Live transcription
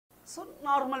So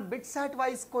normal bit set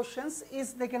wise questions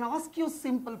is they can ask you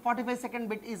simple 45-second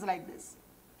bit is like this.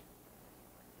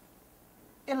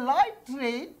 A light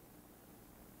ray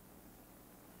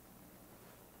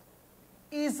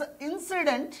is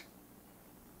incident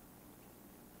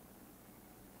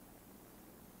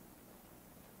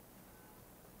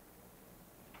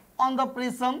on the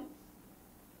prism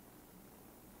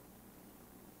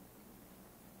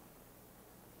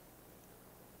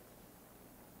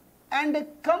and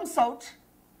comes out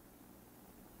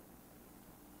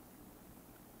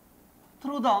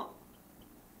through the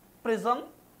prism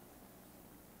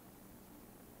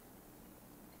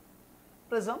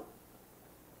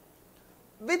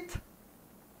with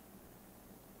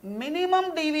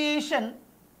minimum deviation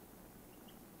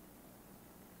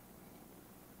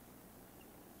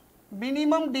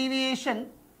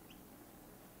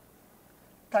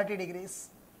 30 degrees.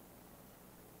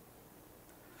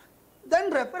 Then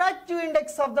refractive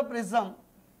index of the prism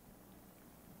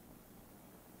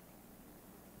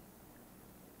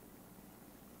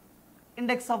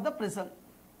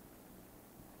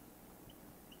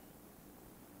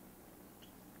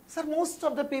Sir, most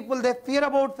of the people, they fear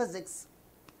about physics.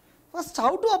 First,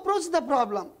 how to approach the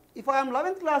problem? If I am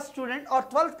 11th class student or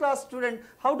 12th class student,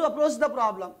 how to approach the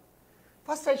problem?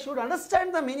 First, I should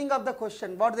understand the meaning of the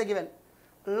question, what they given.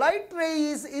 Light ray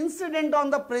is incident on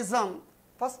the prism.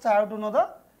 First, I have to know the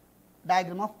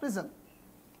diagram of prism.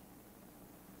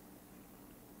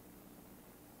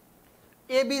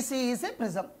 ABC is a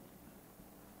prism.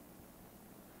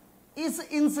 Is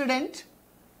incident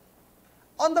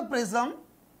on the prism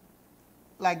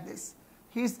like this.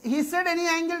 He said any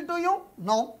angle to you?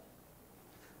 No.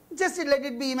 Just let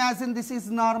it be, imagine this is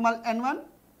normal N1,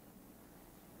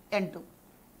 N2.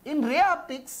 In ray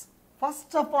optics,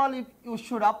 first of all, you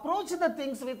should approach the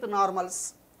things with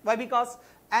normals. Why? Because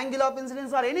angle of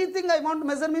incidence or anything I want to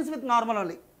measure means with normal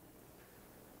only.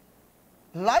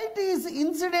 Light is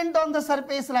incident on the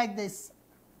surface like this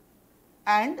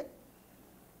and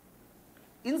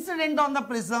incident on the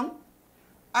prism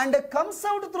and comes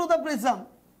out through the prism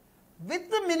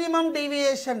with the minimum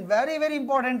deviation. Very, very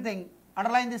important thing.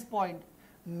 Underline this point.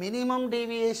 Minimum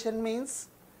deviation means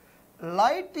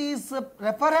light is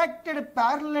refracted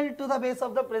parallel to the base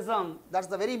of the prism. That's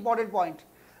the very important point.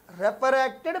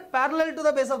 Refracted parallel to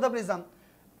the base of the prism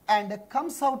and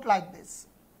comes out like this.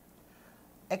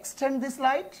 Extend this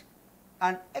light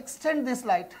and extend this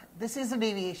light. This is a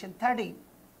deviation 30.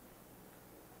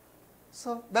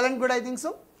 So well and good, I think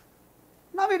so.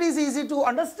 Now it is easy to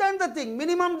understand the thing.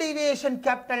 Minimum deviation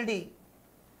capital D.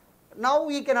 Now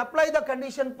we can apply the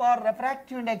condition for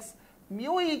refractive index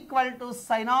mu equal to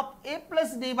sin of A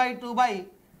plus D by 2 by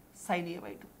sin A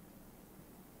by 2.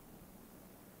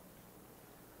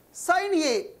 Sin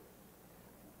A,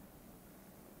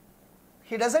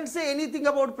 he doesn't say anything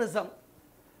about prism.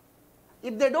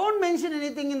 If they don't mention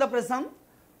anything in the prism,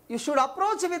 you should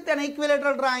approach with an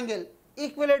equilateral triangle.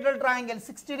 Equilateral triangle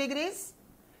 60 degrees,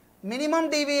 minimum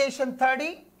deviation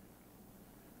 30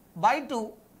 by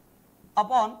 2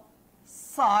 upon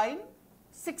sin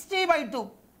 60 by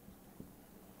 2.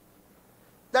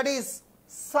 That is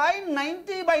sin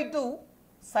 90 by 2,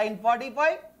 sin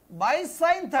 45 by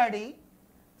sin 30,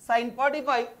 sin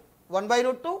 45 1 by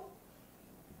root 2,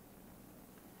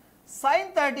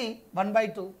 sin 30 1 by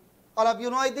 2. All of you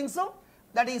know, I think so.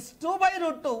 That is 2 by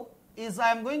root 2 is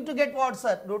I am going to get what,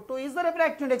 sir? Root 2 is the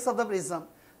refractive index of the prism.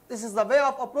 This is the way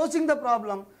of approaching the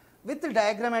problem with the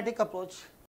diagrammatic approach.